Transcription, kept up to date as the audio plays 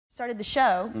started the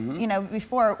show, you know,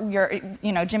 before you're,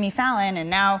 you know, Jimmy Fallon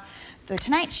and now The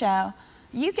Tonight Show,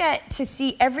 you get to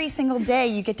see every single day,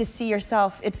 you get to see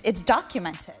yourself, it's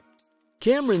documented.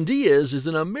 Cameron Diaz is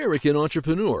an American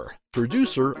entrepreneur,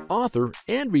 producer, author,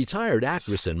 and retired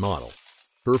actress and model.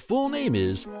 Her full name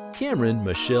is Cameron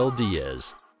Michelle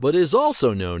Diaz, but is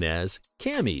also known as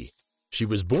Cammy. She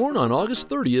was born on August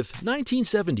 30th,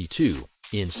 1972,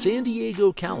 in San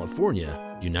Diego,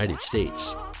 California, United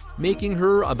States, making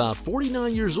her about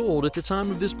 49 years old at the time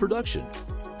of this production.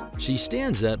 She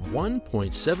stands at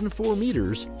 1.74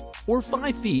 meters or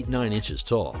 5 feet 9 inches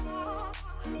tall.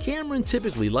 Cameron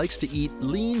typically likes to eat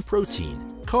lean protein,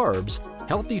 carbs,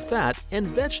 healthy fat, and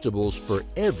vegetables for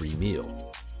every meal.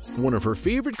 One of her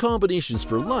favorite combinations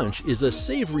for lunch is a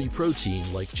savory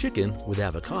protein like chicken with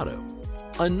avocado.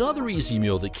 Another easy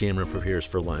meal that Cameron prepares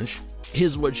for lunch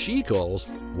is what she calls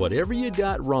whatever you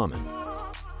got ramen.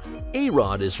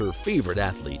 A-Rod is her favorite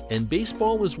athlete and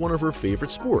baseball is one of her favorite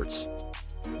sports.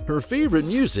 Her favorite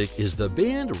music is the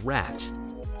band Rat.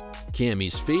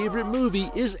 Cammy's favorite movie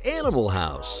is Animal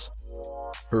House.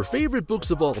 Her favorite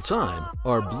books of all time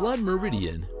are Blood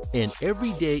Meridian and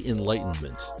Everyday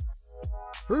Enlightenment.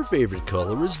 Her favorite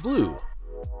color is blue.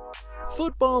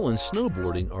 Football and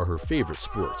snowboarding are her favorite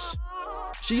sports.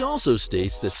 She also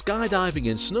states that skydiving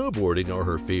and snowboarding are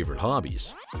her favorite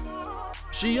hobbies.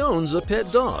 She owns a pet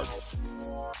dog.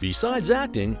 Besides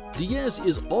acting, Diaz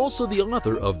is also the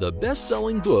author of the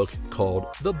best-selling book called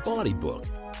The Body Book: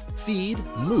 Feed,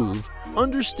 Move,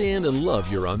 Understand and Love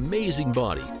Your Amazing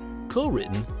Body,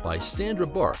 co-written by Sandra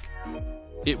Bark.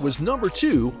 It was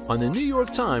 #2 on the New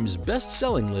York Times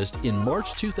best-selling list in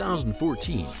March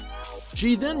 2014.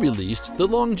 She then released the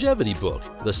longevity book,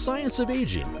 The Science of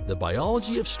Aging, The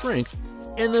Biology of Strength,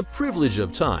 and The Privilege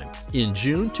of Time in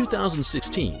June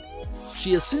 2016.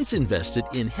 She has since invested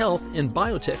in health and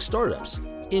biotech startups,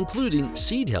 including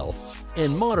Seed Health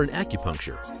and modern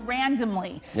acupuncture.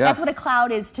 Randomly. Yeah. That's what a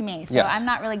cloud is to me. So yes. I'm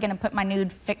not really going to put my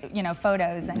nude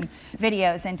photos and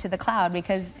videos into the cloud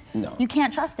because you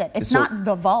can't trust it. It's not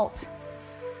the vault.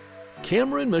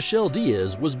 Cameron Michelle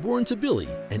Diaz was born to Billy,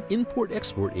 an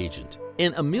import-export agent,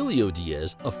 and Emilio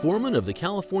Diaz, a foreman of the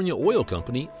California oil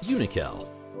company Unocal.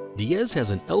 Diaz has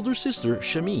an elder sister,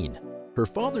 Shameen. Her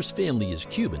father's family is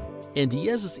Cuban, and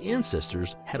Diaz's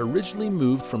ancestors had originally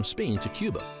moved from Spain to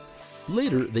Cuba.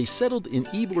 Later, they settled in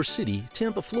Ybor City,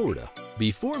 Tampa, Florida,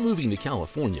 before moving to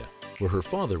California, where her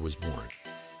father was born.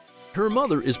 Her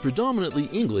mother is predominantly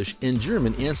English and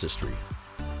German ancestry.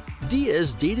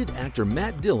 Diaz dated actor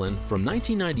Matt Dillon from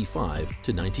 1995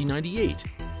 to 1998.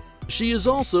 She is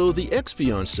also the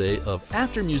ex-fiancée of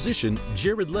actor-musician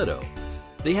Jared Leto.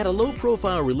 They had a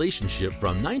low-profile relationship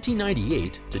from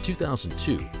 1998 to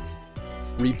 2002.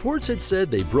 Reports had said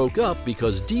they broke up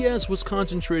because Diaz was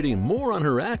concentrating more on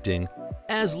her acting,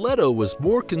 as Leto was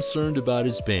more concerned about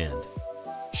his band.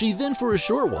 She then, for a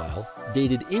short while,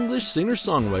 dated English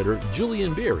singer-songwriter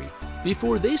Julian Barry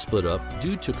before they split up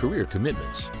due to career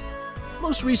commitments.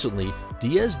 Most recently,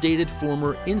 Diaz dated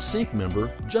former NSYNC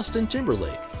member Justin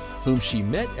Timberlake, whom she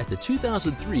met at the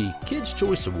 2003 Kids'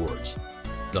 Choice Awards.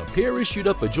 The pair issued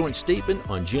up a joint statement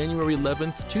on January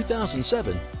 11,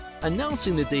 2007,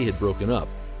 announcing that they had broken up,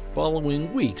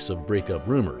 following weeks of breakup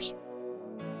rumors.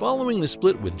 Following the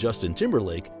split with Justin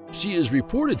Timberlake, she is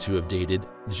reported to have dated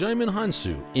Jaemin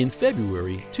Hansu in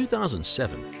February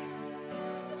 2007.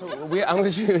 So I'm going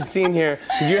to show you a scene here,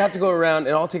 because you have to go around.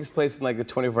 It all takes place in like a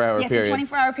 24-hour period. Yes, a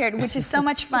 24-hour period, which is so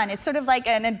much fun. It's sort of like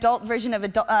an adult version of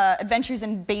Adventures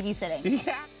in Babysitting.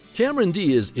 Yeah. Cameron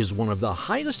Diaz is one of the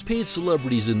highest-paid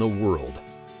celebrities in the world.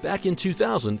 Back in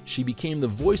 2000, she became the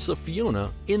voice of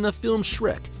Fiona in the film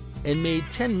Shrek and made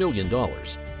 $10 million.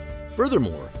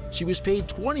 Furthermore, she was paid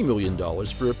 $20 million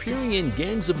for appearing in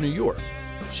Gangs of New York.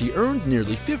 She earned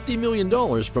nearly $50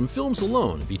 million from films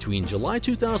alone between July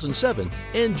 2007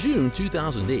 and June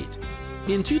 2008.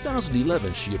 In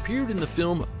 2011, she appeared in the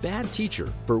film Bad Teacher,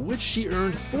 for which she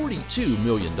earned $42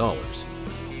 million.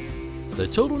 The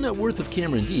total net worth of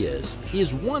Cameron Diaz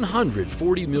is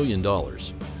 $140 million.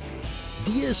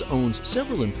 Diaz owns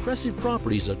several impressive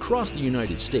properties across the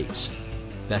United States.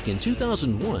 Back in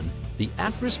 2001, the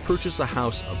actress purchased a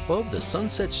house above the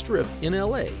Sunset Strip in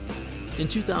LA. In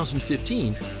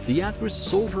 2015, the actress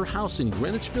sold her house in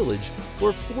Greenwich Village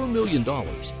for $4 million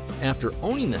after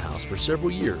owning the house for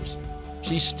several years.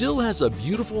 She still has a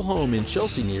beautiful home in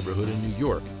Chelsea neighborhood in New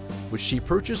York, which she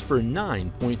purchased for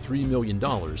 $9.3 million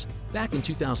back in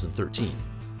 2013.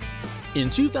 In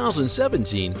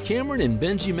 2017, Cameron and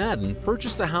Benji Madden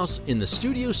purchased a house in the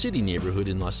Studio City neighborhood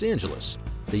in Los Angeles.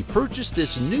 They purchased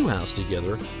this new house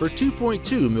together for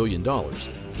 $2.2 million,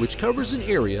 which covers an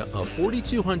area of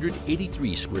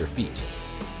 4,283 square feet.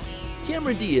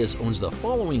 Cameron Diaz owns the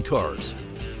following cars: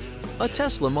 a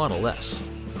Tesla Model S,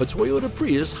 a Toyota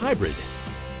Prius Hybrid,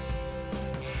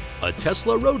 a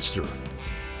Tesla Roadster,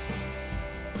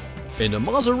 and a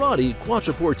Maserati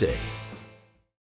Quattroporte.